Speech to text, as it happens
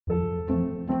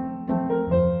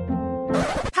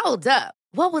Hold up.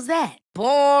 What was that?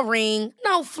 Boring.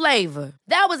 No flavor.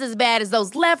 That was as bad as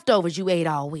those leftovers you ate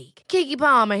all week. Keke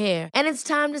Palmer here, and it's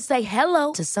time to say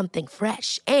hello to something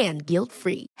fresh and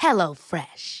guilt-free. Hello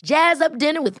Fresh. Jazz up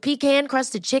dinner with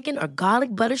pecan-crusted chicken or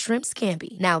garlic butter shrimp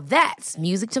scampi. Now that's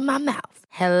music to my mouth.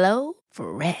 Hello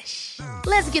Fresh.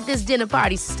 Let's get this dinner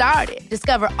party started.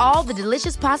 Discover all the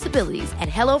delicious possibilities at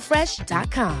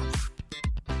hellofresh.com.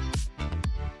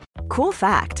 Cool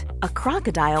fact, a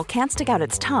crocodile can't stick out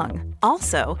its tongue.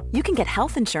 Also, you can get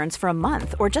health insurance for a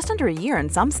month or just under a year in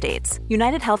some states.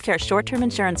 United Healthcare short-term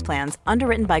insurance plans,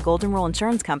 underwritten by Golden Rule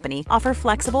Insurance Company, offer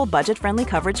flexible, budget-friendly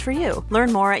coverage for you.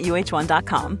 Learn more at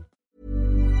uh1.com.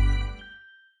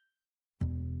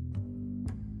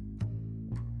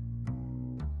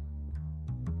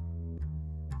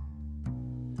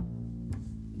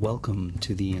 Welcome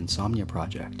to the Insomnia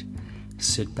Project.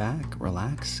 Sit back,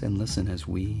 relax, and listen as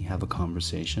we have a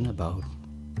conversation about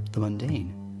the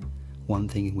mundane. One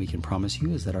thing we can promise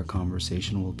you is that our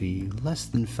conversation will be less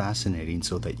than fascinating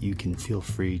so that you can feel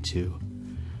free to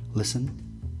listen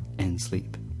and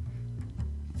sleep.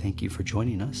 Thank you for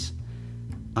joining us.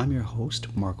 I'm your host,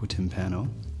 Marco Timpano.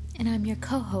 And I'm your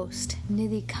co-host,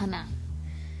 Nidhi Khanna.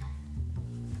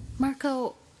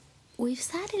 Marco, we've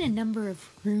sat in a number of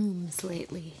rooms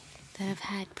lately that have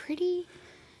had pretty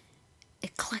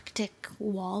eclectic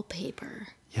wallpaper.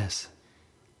 Yes.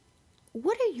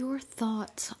 What are your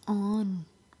thoughts on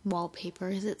wallpaper?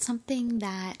 Is it something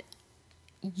that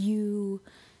you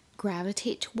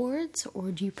gravitate towards, or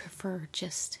do you prefer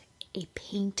just a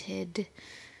painted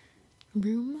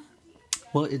room?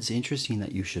 Well, it's interesting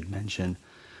that you should mention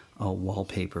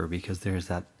wallpaper, because there's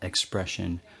that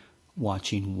expression,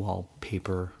 watching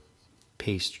wallpaper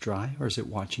paste dry, or is it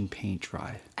watching paint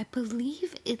dry? I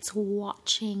believe it's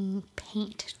watching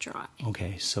paint dry.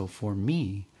 Okay, so for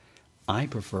me, I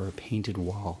prefer a painted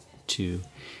wall to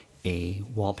a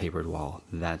wallpapered wall.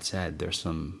 That said, there's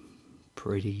some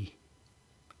pretty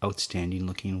outstanding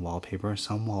looking wallpaper,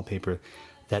 some wallpaper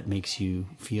that makes you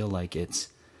feel like it's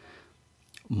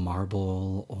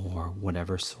marble or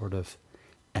whatever sort of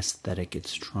aesthetic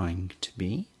it's trying to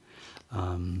be.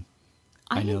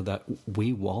 I know that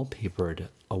we wallpapered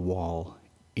a wall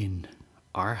in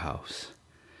our house,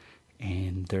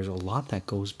 and there's a lot that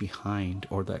goes behind,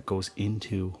 or that goes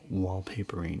into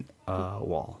wallpapering a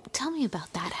wall. Tell me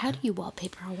about that. How do you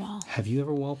wallpaper a wall? Have you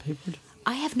ever wallpapered?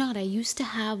 I have not. I used to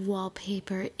have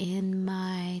wallpaper in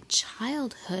my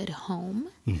childhood home.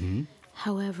 Mm-hmm.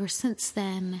 However, since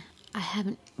then, I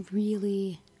haven't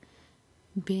really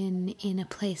been in a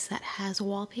place that has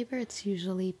wallpaper. It's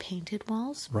usually painted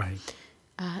walls. Right.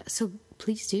 So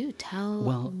please do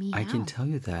tell me how. I can tell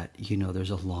you that,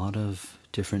 there's a lot of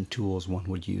different tools one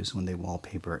would use when they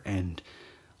wallpaper, and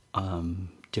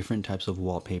different types of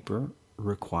wallpaper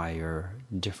require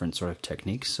different sort of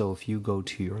techniques. So if you go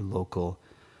to your local,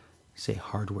 say,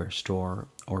 hardware store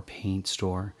or paint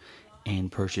store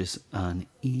and purchase an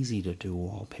easy to do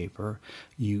wallpaper,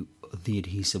 the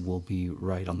adhesive will be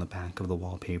right on the back of the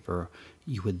wallpaper.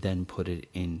 You would then put it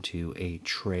into a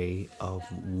tray of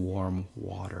warm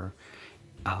water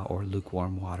or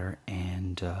lukewarm water,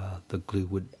 and the glue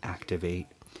would activate.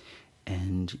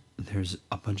 And there's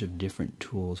a bunch of different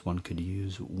tools one could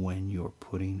use when you're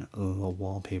putting the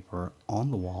wallpaper on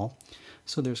the wall.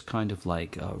 So there's kind of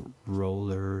like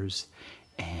rollers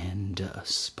and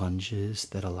sponges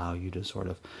that allow you to sort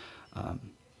of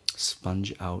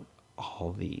sponge out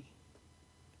all the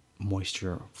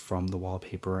moisture from the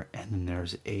wallpaper. And then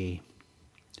there's a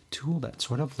tool that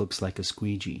sort of looks like a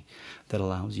squeegee that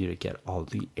allows you to get all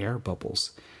the air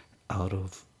bubbles out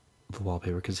of the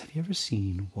wallpaper. Because have you ever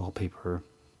seen wallpaper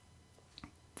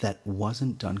that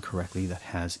wasn't done correctly that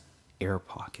has air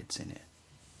pockets in it?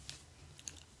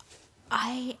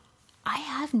 I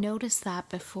have noticed that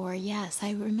before, yes.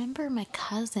 I remember my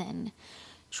cousin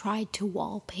tried to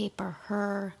wallpaper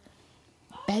her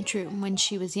bedroom when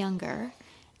she was younger,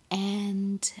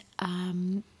 and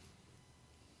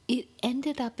it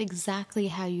ended up exactly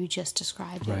how you just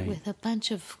described it, with a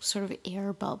bunch of sort of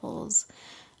air bubbles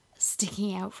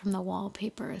sticking out from the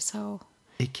wallpaper. So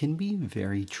it can be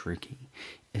very tricky,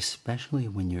 especially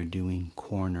when you're doing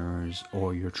corners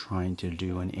or you're trying to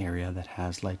do an area that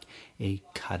has like a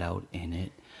cutout in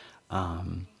it.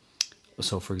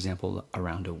 So for example,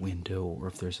 around a window, or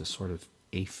if there's a sort of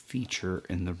a feature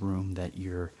in the room that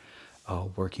you're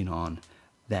working on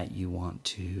that you want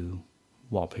to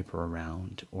wallpaper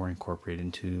around or incorporate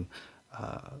into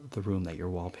the room that you're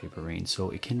wallpapering. So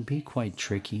it can be quite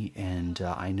tricky, and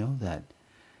I know that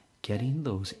getting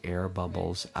those air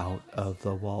bubbles out of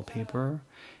the wallpaper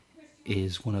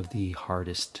is one of the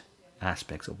hardest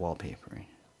aspects of wallpapering.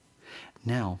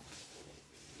 Now,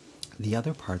 the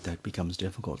other part that becomes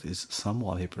difficult is some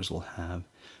wallpapers will have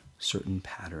certain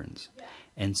patterns.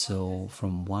 And so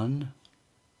from one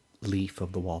leaf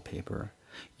of the wallpaper,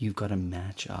 you've got to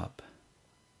match up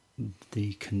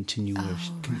the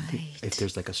continuous, if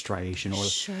there's like a striation, or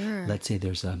Sure. let's say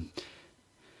there's a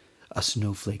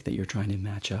snowflake that you're trying to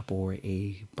match up, or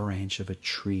a branch of a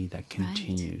tree that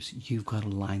continues. Right. You've got to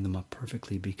line them up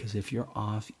perfectly, because if you're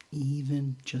off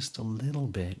even just a little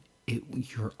bit,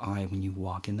 your eye, when you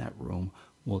walk in that room,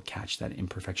 will catch that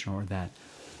imperfection or that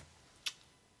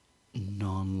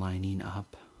non-lining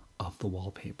up of the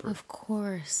wallpaper. Of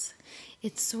course.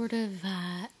 It's sort of,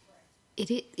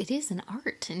 it is an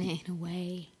art in a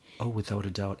way. Oh, without a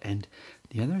doubt. And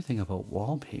the other thing about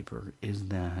wallpaper is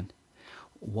that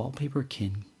wallpaper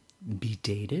can be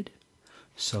dated.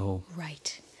 So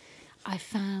Right. I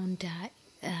found that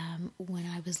when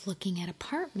I was looking at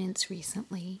apartments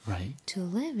recently to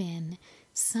live in,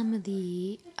 some of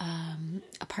the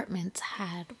apartments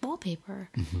had wallpaper,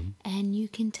 and you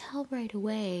can tell right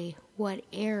away what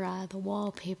era the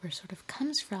wallpaper sort of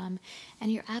comes from.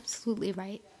 And you're absolutely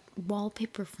right.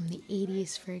 Wallpaper from the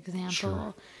 80s, for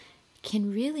example,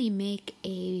 can really make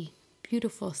a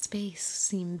beautiful space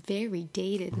seem very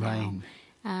dated now.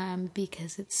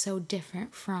 Because it's so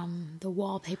different from the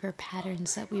wallpaper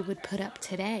patterns that we would put up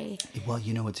today. Well,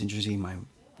 you know, it's interesting. My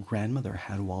grandmother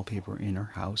had wallpaper in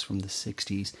her house from the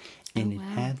 60s, and it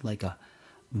had like a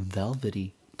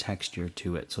velvety texture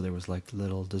to it. So there was like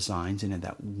little designs in it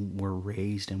that were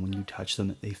raised, and when you touched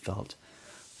them, they felt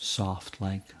soft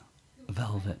like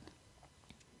velvet.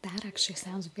 That actually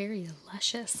sounds very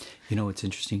luscious. You know, it's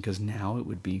interesting because now it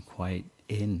would be quite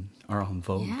in or on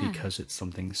vogue because it's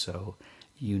something so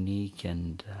unique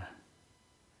and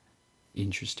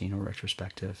interesting or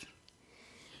retrospective.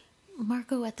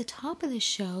 Marco, at the top of the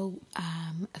show,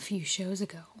 a few shows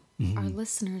ago, our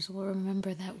listeners will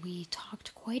remember that we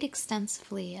talked quite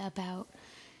extensively about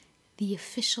the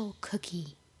official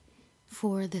cookie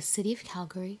for the city of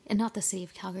Calgary, and not the city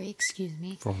of Calgary, excuse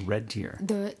me. For Red Deer.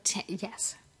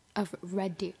 Yes, of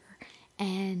Red Deer.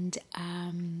 And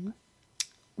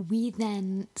we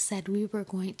then said we were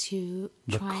going to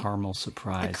try... The Caramel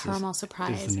Surprise. The Caramel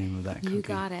Surprise. Is the name of that cookie. You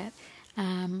got it.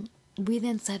 We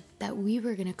then said that we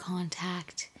were going to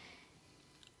contact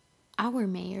our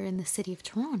mayor in the city of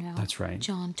Toronto. That's right.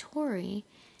 John Tory,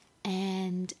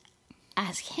 and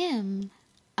ask him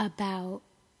about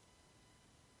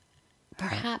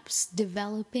perhaps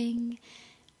developing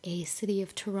a City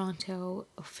of Toronto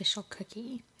official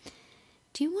cookie.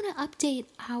 Do you want to update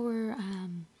our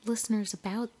listeners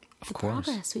about the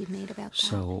progress we've made about that?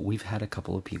 So we've had a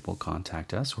couple of people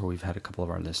contact us, or we've had a couple of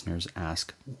our listeners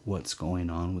ask what's going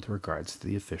on with regards to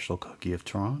the official cookie of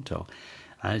Toronto.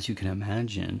 As you can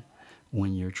imagine,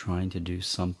 when you're trying to do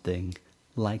something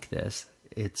like this,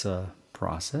 it's a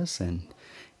process, and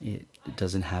it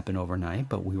doesn't happen overnight,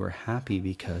 but we were happy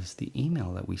because the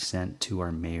email that we sent to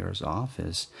our mayor's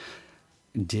office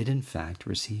did in fact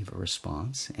receive a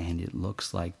response, and it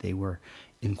looks like they were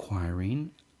inquiring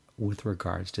with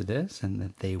regards to this, and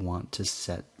that they want to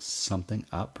set something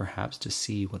up perhaps to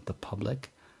see what the public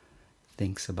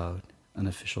thinks about an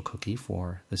official cookie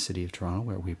for the city of Toronto,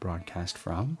 where we broadcast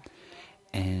from.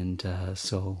 And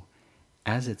so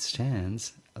as it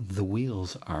stands, the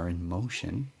wheels are in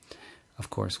motion. Of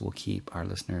course, we'll keep our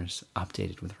listeners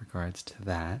updated with regards to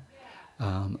that.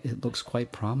 It looks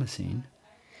quite promising.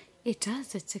 It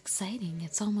does. It's exciting.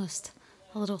 It's almost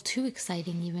a little too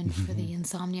exciting even for the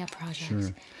Insomnia project.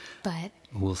 Sure. But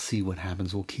we'll see what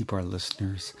happens. We'll keep our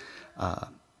listeners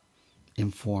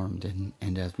informed.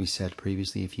 And as we said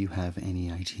previously, if you have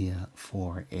any idea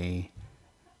for a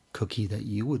cookie that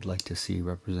you would like to see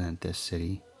represent this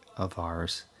city of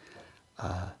ours,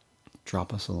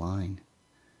 drop us a line.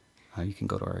 You can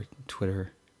go to our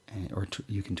Twitter,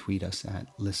 you can tweet us at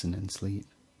Listen and Sleep.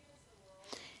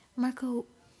 Marco,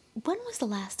 when was the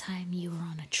last time you were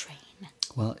on a train?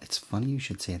 Well, it's funny you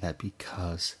should say that,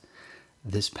 because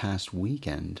this past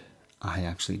weekend, I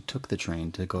actually took the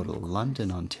train to go to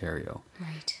London, Ontario.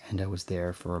 Right. And I was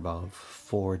there for about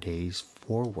 4 days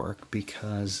for work,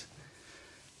 because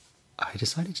I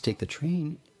decided to take the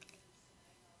train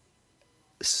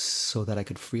so that I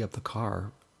could free up the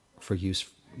car for use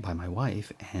by my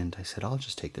wife. And I said, I'll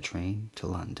just take the train to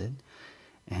London.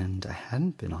 And I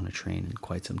hadn't been on a train in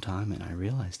quite some time, and I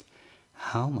realized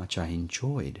how much I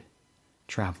enjoyed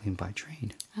traveling by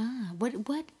train.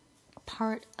 What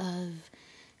part of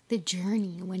the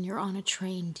journey when you're on a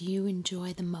train do you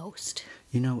enjoy the most?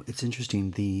 You know, it's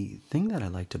interesting. The thing that I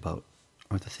liked about,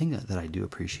 or the thing that I do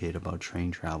appreciate about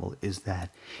train travel, is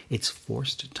that it's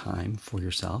forced time for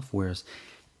yourself, whereas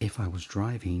if I was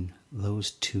driving,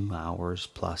 those 2 hours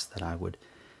plus that I would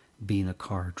be in a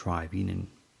car driving and,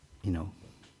 you know,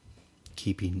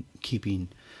 keeping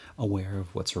aware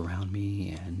of what's around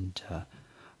me and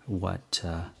what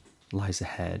lies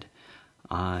ahead,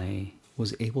 I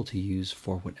was able to use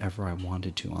for whatever I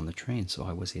wanted to on the train. So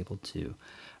I was able to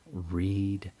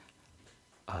read,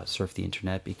 surf the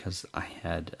internet because I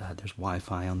had there's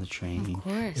Wi-Fi on the train. Of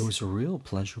course. It was a real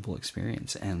pleasurable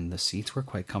experience, and the seats were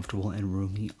quite comfortable and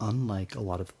roomy, unlike a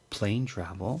lot of plane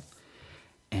travel.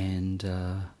 And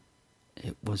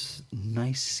it was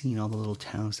nice seeing all the little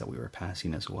towns that we were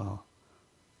passing as well.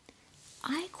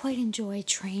 I quite enjoy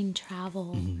train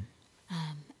travel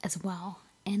as well.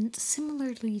 And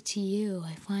similarly to you,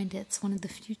 I find it's one of the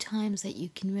few times that you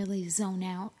can really zone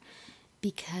out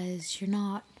because you're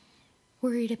not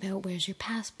worried about where's your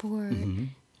passport,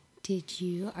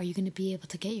 are you going to be able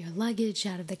to get your luggage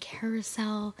out of the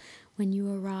carousel when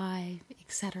you arrive,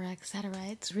 etc., etc.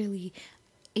 It's really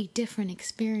a different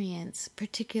experience,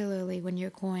 particularly when you're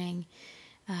going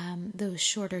those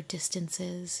shorter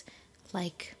distances,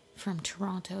 like from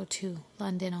Toronto to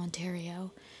London,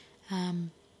 Ontario.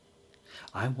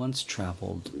 I once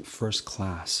traveled first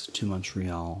class to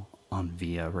Montreal on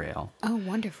Via Rail. Oh,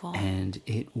 wonderful. And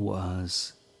it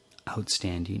was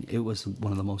outstanding. It was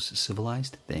one of the most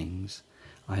civilized things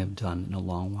I have done in a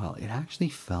long while. It actually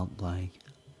felt like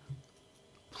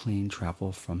plane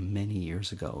travel from many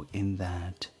years ago in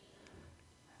that,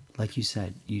 like you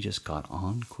said, you just got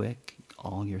on quick.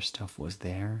 All your stuff was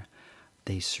there.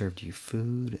 They served you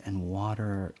food and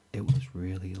water. It was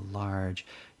really large.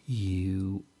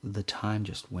 The time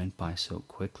just went by so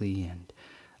quickly, and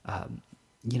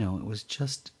it was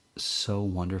just so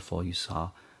wonderful. You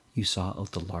saw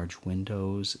out the large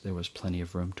windows. There was plenty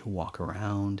of room to walk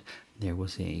around. There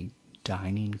was a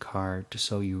dining cart,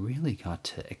 so you really got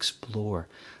to explore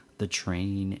the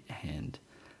train, and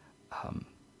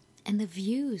the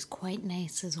view is quite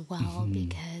nice as well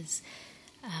because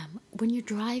when you're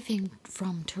driving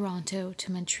from Toronto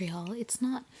to Montreal, it's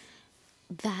not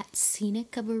that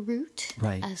scenic of a route,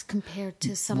 right, as compared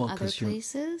to some other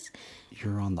places.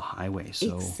 You're on the highway,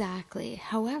 so exactly.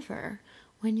 However,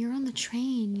 when you're on the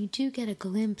train, you do get a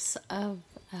glimpse of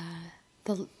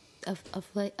the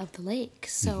lake.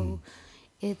 So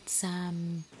it's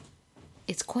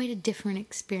quite a different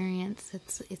experience.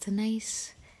 It's a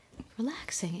nice,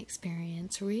 relaxing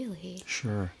experience, really.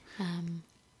 Sure.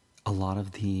 A lot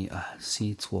of the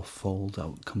seats will fold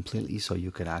out completely, so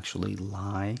you could actually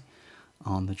lie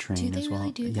on the train as well.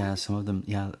 Really do that? Yeah, some of them.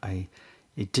 Yeah,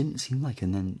 it didn't seem like.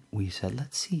 And then we said,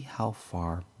 let's see how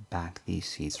far back these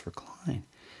seats recline,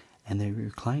 and they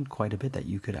reclined quite a bit that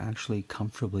you could actually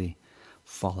comfortably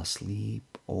fall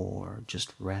asleep or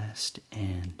just rest.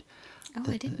 And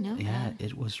I didn't know that. Yeah,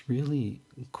 it was really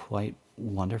quite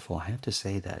wonderful. I have to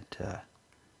say that.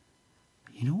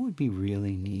 What would be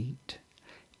really neat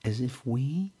is if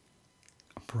we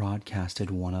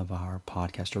broadcasted one of our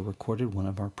podcasts or recorded one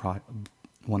of our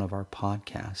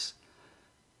podcasts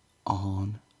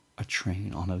on a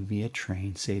train, on a Via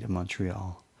train, say to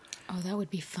Montreal. Oh, that would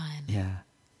be fun. Yeah,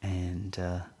 and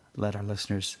let our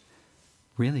listeners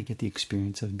really get the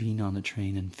experience of being on the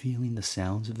train and feeling the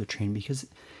sounds of the train, because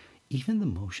even the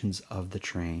motions of the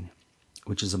train,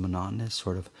 which is a monotonous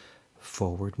sort of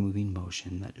forward-moving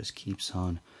motion that just keeps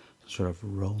on sort of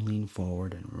rolling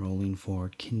forward,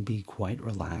 can be quite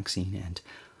relaxing. And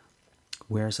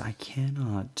whereas I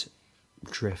cannot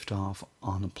drift off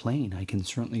on a plane, I can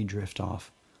certainly drift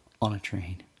off on a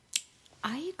train.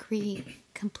 I agree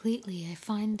completely. I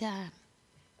find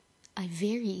I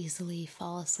very easily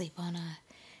fall asleep on a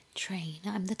train.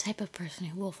 I'm the type of person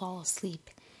who will fall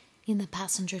asleep in the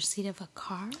passenger seat of a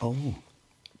car. Oh.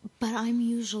 But I'm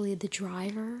usually the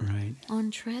driver right.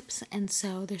 on trips, and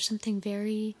so there's something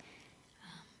very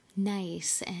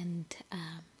nice and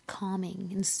calming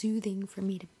and soothing for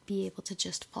me to be able to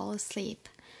just fall asleep.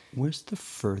 Where's the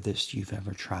furthest you've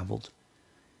ever traveled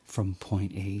from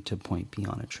point A to point B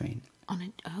on a train? On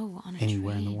a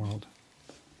Anywhere train. in the world?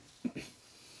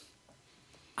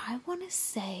 I want to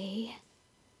say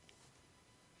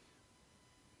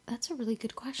that's a really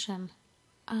good question.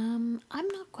 I'm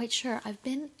not quite sure. I've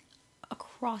been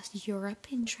across Europe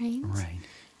in trains. Right.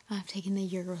 I've taken the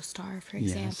Eurostar, for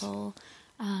example. Yes.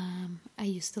 I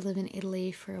used to live in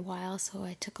Italy for a while, so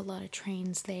I took a lot of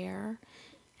trains there.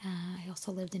 I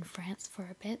also lived in France for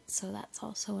a bit, so that's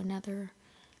also another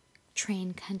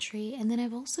train country. And then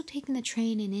I've also taken the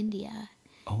train in India.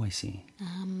 Oh, I see.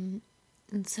 And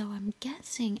so I'm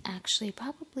guessing, actually,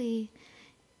 probably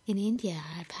in India,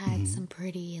 I've had some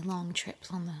pretty long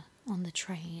trips on the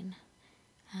train.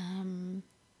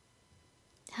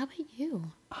 How How about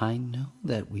you? I know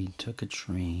that we took a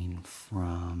train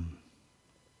from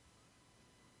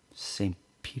St.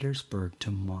 Petersburg to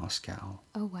Moscow.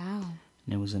 Oh, wow.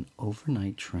 And it was an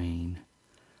overnight train.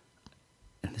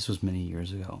 And this was many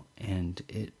years ago. And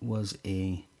it was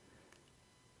a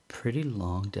pretty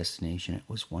long destination. It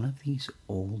was one of these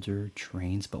older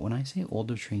trains. But when I say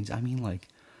older trains, I mean like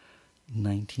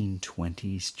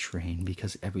 1920s train,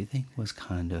 because everything was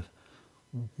kind of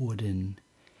wooden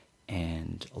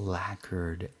and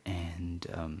lacquered, and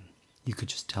you could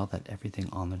just tell that everything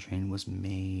on the train was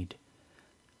made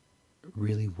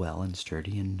really well and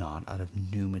sturdy and not out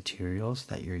of new materials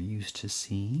that you're used to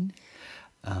seeing.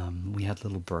 We had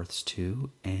little berths too,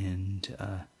 and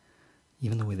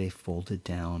even the way they folded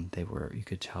down, you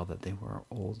could tell that they were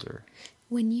older.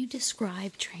 When you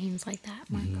describe trains like that,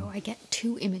 Marco, I get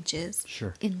two images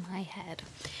in my head.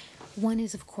 One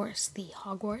is, of course, the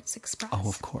Hogwarts Express. Oh,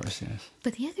 of course, yes.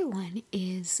 But the other one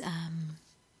is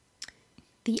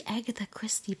the Agatha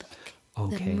Christie book,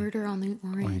 The Murder on the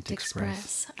Orient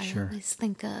Express. I always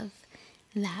think of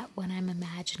that when I'm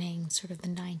imagining sort of the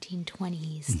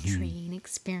 1920s train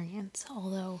experience,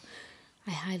 although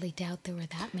I highly doubt there were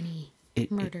that many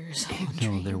murders on trains.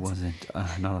 No, there wasn't,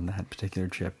 not on that particular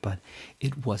trip, but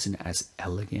it wasn't as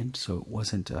elegant, so it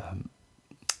wasn't...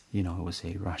 it was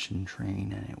a Russian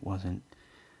train, and it wasn't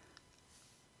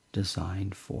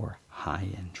designed for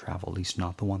high-end travel, at least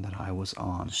not the one that I was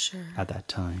on at that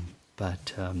time.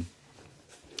 But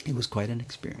it was quite an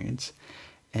experience,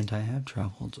 and I have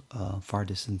traveled far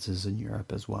distances in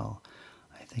Europe as well.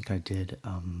 I think I did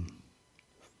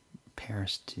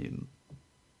Paris to,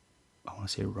 I want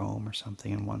to say Rome or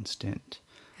something in one stint.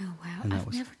 Oh, wow.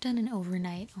 I've never done an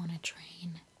overnight on a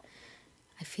train.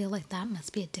 I feel like that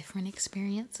must be a different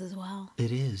experience as well.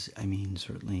 It is. I mean,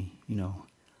 certainly,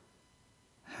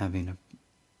 having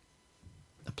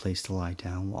a place to lie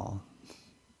down while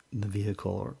the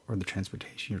vehicle or the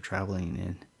transportation you're traveling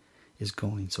in is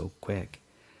going so quick.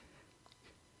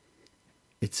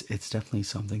 It's definitely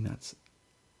something it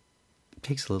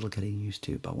takes a little getting used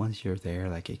to, but once you're there,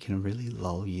 like, it can really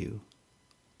lull you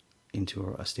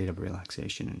into a state of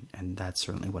relaxation, and that's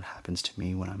certainly what happens to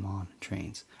me when I'm on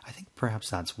trains. I think perhaps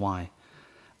that's why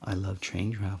I love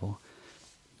train travel,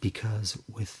 because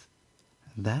with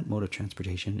that mode of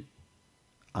transportation,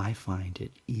 I find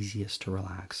it easiest to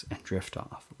relax and drift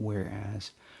off,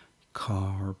 whereas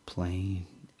car, plane,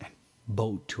 and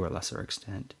boat to a lesser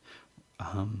extent,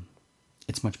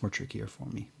 it's much more trickier for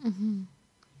me. Mm-hmm.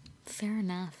 Fair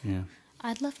enough. Yeah.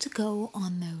 I'd love to go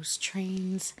on those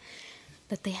trains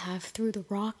that they have through the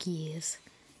Rockies,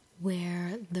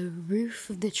 where the roof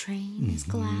of the train is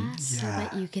glass, so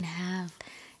that you can have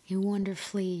a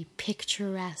wonderfully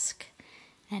picturesque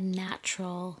and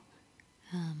natural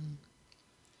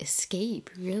escape,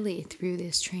 really, through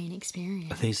this train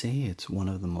experience. They say it's one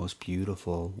of the most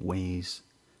beautiful ways,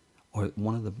 or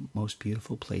one of the most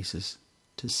beautiful places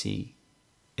to see,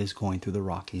 is going through the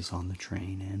Rockies on the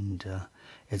train, and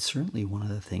it's certainly one of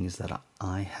the things that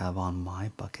I have on my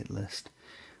bucket list,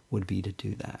 would be to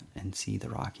do that and see the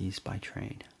Rockies by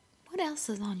train. What else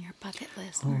is on your bucket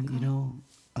list, Oh, Marco?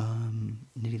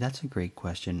 Nidhi, that's a great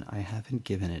question. I haven't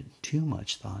given it too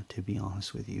much thought, to be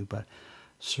honest with you, but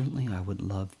certainly I would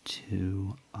love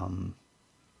to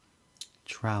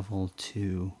travel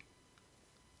to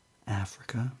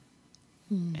Africa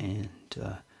and,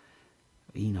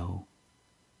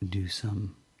 do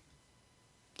some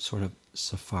sort of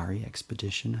safari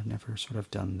expedition. I've never sort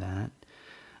of done that.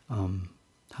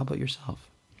 How about yourself?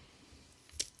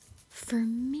 For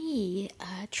me,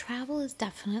 travel is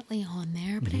definitely on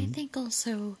there, but I think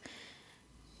also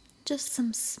just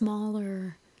some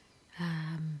smaller,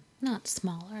 not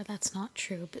smaller, that's not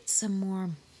true, but some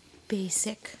more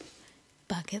basic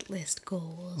bucket list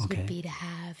goals would be to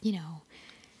have,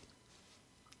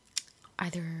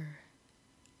 either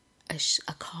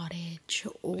a cottage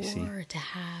or to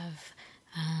have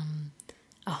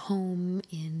a home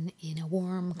in a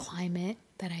warm climate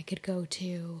that I could go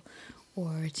to,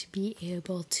 or to be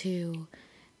able to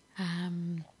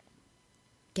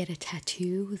get a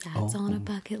tattoo. That's on a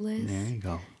bucket list. There you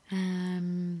go.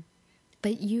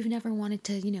 But you've never wanted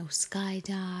to,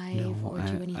 skydive or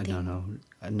do anything? No.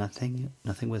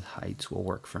 Nothing with heights will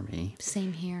work for me.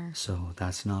 Same here. So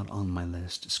that's not on my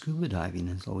list. Scuba diving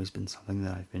has always been something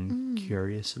that I've been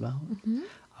curious about. Mm-hmm.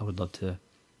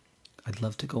 I'd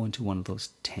love to go into one of those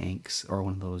tanks, or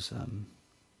one of those,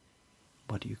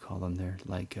 what do you call them? They're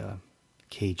like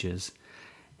cages,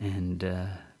 and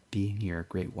be near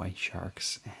great white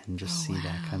sharks and just see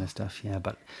that kind of stuff. Yeah,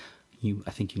 but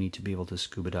I think you need to be able to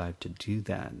scuba dive to do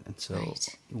that, and so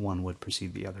one would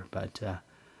precede the other. But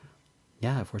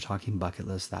yeah, if we're talking bucket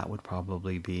list, that would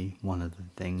probably be one of the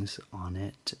things on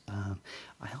it.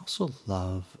 I also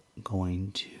love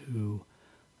going to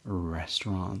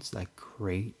restaurants, like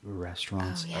great Oh,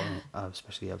 restaurants, yeah.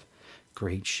 especially of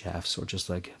great chefs, or just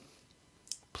like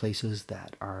places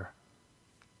that are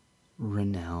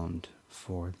renowned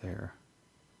for their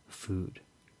food.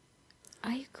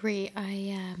 I agree.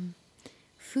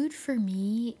 Food for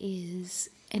me is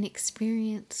an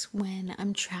experience when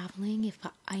I'm traveling. If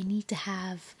I need to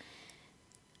have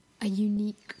a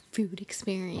unique food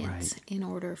experience Right. in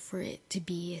order for it to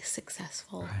be a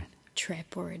successful Right.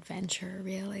 trip or adventure,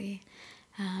 really.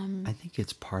 I think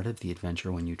it's part of the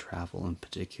adventure when you travel in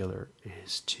particular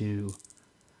is to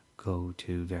go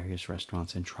to various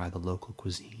restaurants and try the local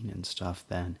cuisine and stuff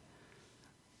that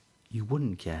you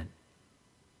wouldn't get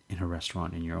in a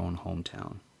restaurant in your own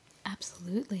hometown.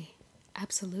 Absolutely.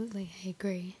 Absolutely. I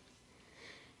agree.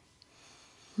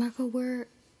 Marco, we're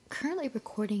currently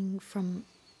recording from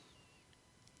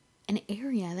an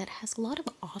area that has a lot of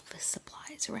office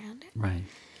supplies around it. Right.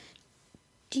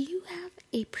 Do you have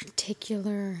a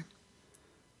particular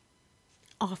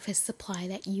office supply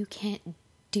that you can't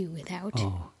do without?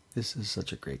 Oh, this is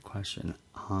such a great question.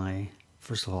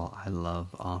 First of all, I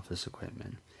love office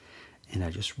equipment. And I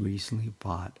just recently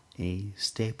bought a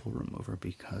staple remover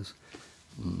because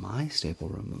my staple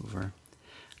remover,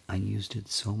 I used it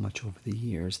so much over the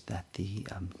years that the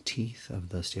teeth of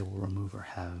the staple remover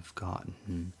have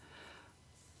gotten,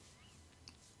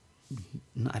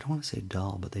 I don't want to say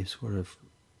dull, but they've sort of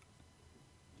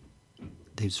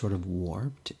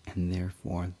warped, and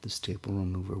therefore the staple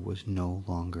remover was no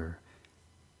longer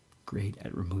great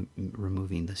at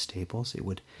removing the staples. It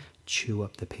would chew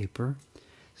up the paper.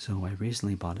 So I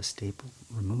recently bought a staple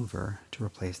remover to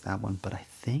replace that one, but I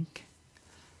think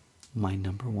my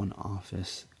number one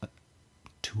office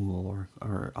tool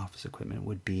or office equipment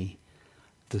would be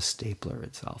the stapler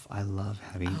itself. I love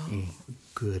having a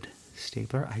good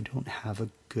stapler. I don't have a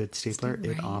good stapler.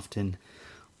 Right. It often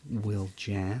will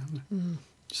jam.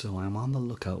 So I'm on the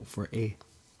lookout for a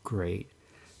great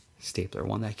stapler,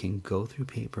 one that can go through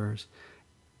papers,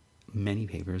 many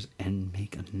papers, and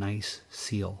make a nice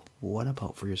seal. What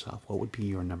about for yourself? What would be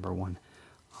your number one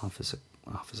office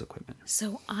equipment?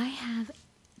 So I have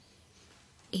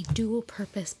a dual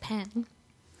purpose pen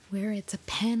where it's a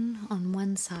pen on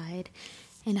one side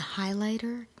and a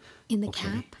highlighter in the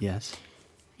cap. Yes.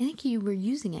 I think you were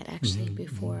using it actually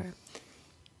before.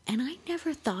 And I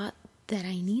never thought that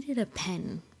I needed a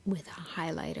pen with a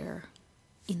highlighter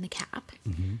in the cap.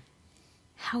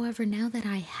 However, now that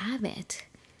I have it,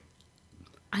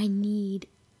 I need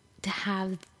to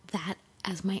have that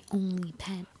as my only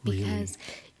pen. Because,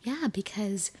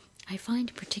 because I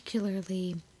find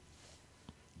particularly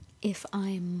if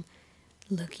I'm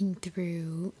looking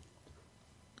through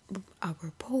a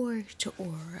report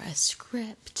or a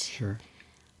script, Sure.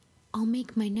 I'll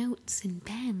make my notes in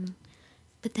pen,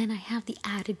 but then I have the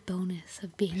added bonus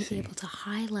of being able to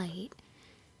highlight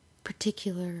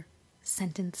particular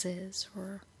sentences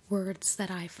or words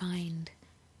that I find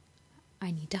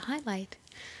I need to highlight.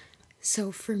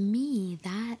 So for me,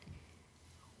 that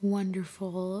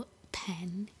wonderful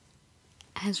pen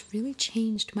has really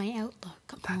changed my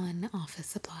outlook on office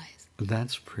supplies.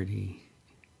 That's pretty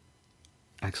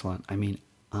excellent. I mean,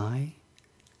 I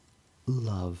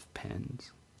love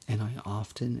pens, and I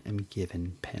often am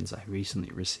given pens. I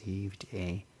recently received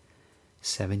a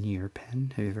 7-year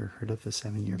pen. Have you ever heard of a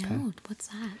 7-year pen? No, what's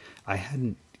that? I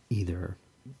hadn't either,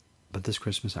 but this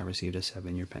Christmas I received a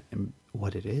 7-year pen. And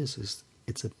what it is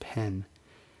it's a pen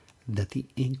that the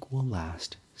ink will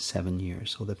last 7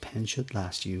 years. So the pen should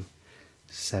last you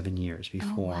 7 years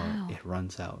before wow. it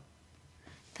runs out.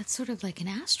 That's sort of like an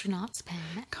astronaut's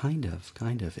pen. Kind of.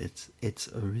 It's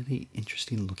a really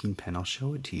interesting looking pen. I'll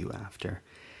show it to you after,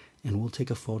 and we'll take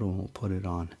a photo and we'll put it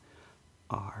on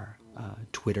our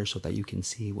Twitter so that you can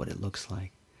see what it looks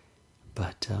like.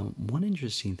 But one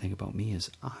interesting thing about me is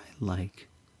I like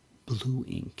blue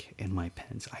ink in my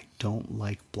pens. I don't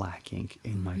like black ink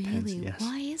in my pens. Really? Yes.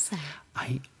 Why is that?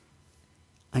 I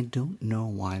don't know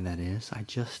why that is. I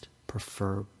just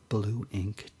prefer blue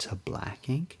ink to black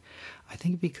ink. I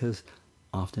think because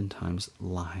oftentimes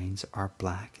lines are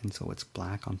black, and so it's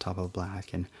black on top of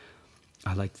black, and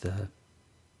I like the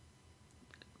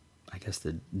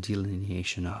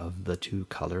delineation of the two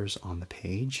colors on the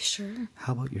page. Sure.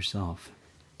 How about yourself?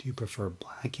 Do you prefer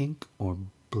black ink or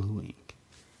blue ink?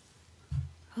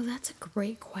 Oh, that's a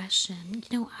great question.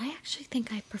 You know, I actually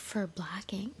think I prefer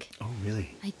black ink. Oh,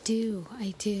 really? I do.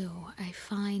 I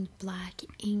find black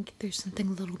ink, there's something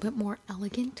a little bit more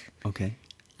elegant Okay.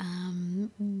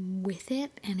 with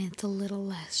it, and it's a little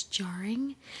less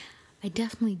jarring. I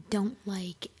definitely don't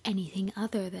like anything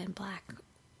other than black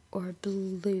or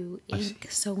blue ink.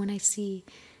 So when I see,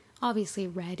 obviously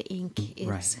red ink is,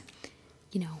 Right.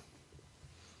 you know,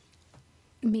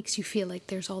 it makes you feel like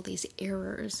there's all these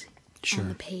errors Sure. on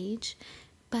the page.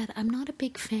 But I'm not a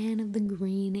big fan of the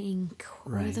green ink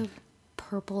or Right. the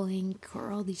purple ink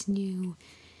or all these new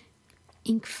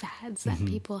ink fads that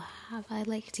people have. I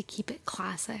like to keep it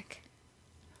classic.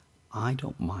 I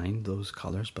don't mind those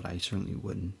colors, but I certainly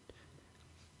wouldn't,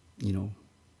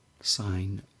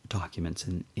 sign documents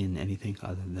in anything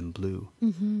other than blue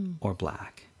or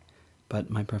black. But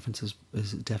my preference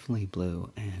is definitely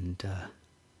blue, and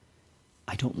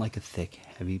I don't like a thick,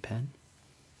 heavy pen.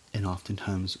 And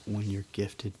oftentimes when you're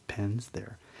gifted pens,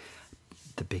 they're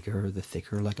the bigger, the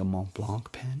thicker, like a Mont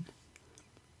Blanc pen.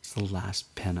 It's the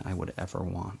last pen I would ever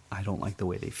want. I don't like the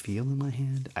way they feel in my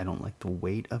hand. I don't like the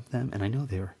weight of them. And I know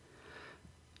they're,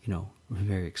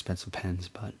 very expensive pens,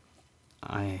 but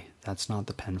that's not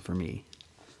the pen for me.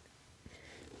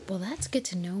 Well, that's good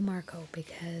to know, Marco,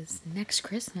 because next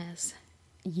Christmas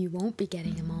you won't be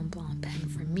getting a Mont Blanc pen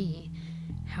from me.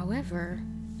 However,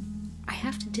 I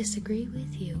have to disagree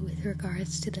with you with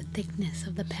regards to the thickness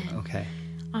of the pen. Okay.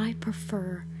 I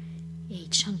prefer a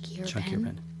chunkier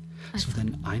pen. So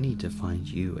then I need to find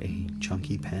you a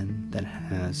chunky pen that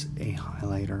has a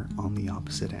highlighter on the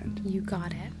opposite end. You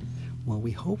got it. Well,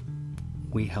 we hope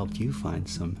we helped you find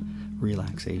some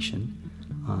relaxation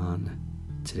on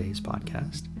today's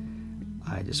podcast.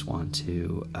 I just want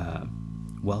to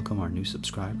welcome our new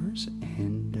subscribers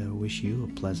and wish you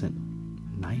a pleasant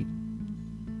night.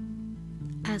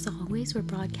 As always, we're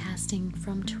broadcasting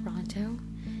from Toronto,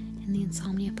 and the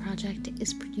Insomnia Project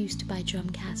is produced by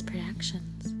Drumcast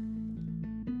Productions.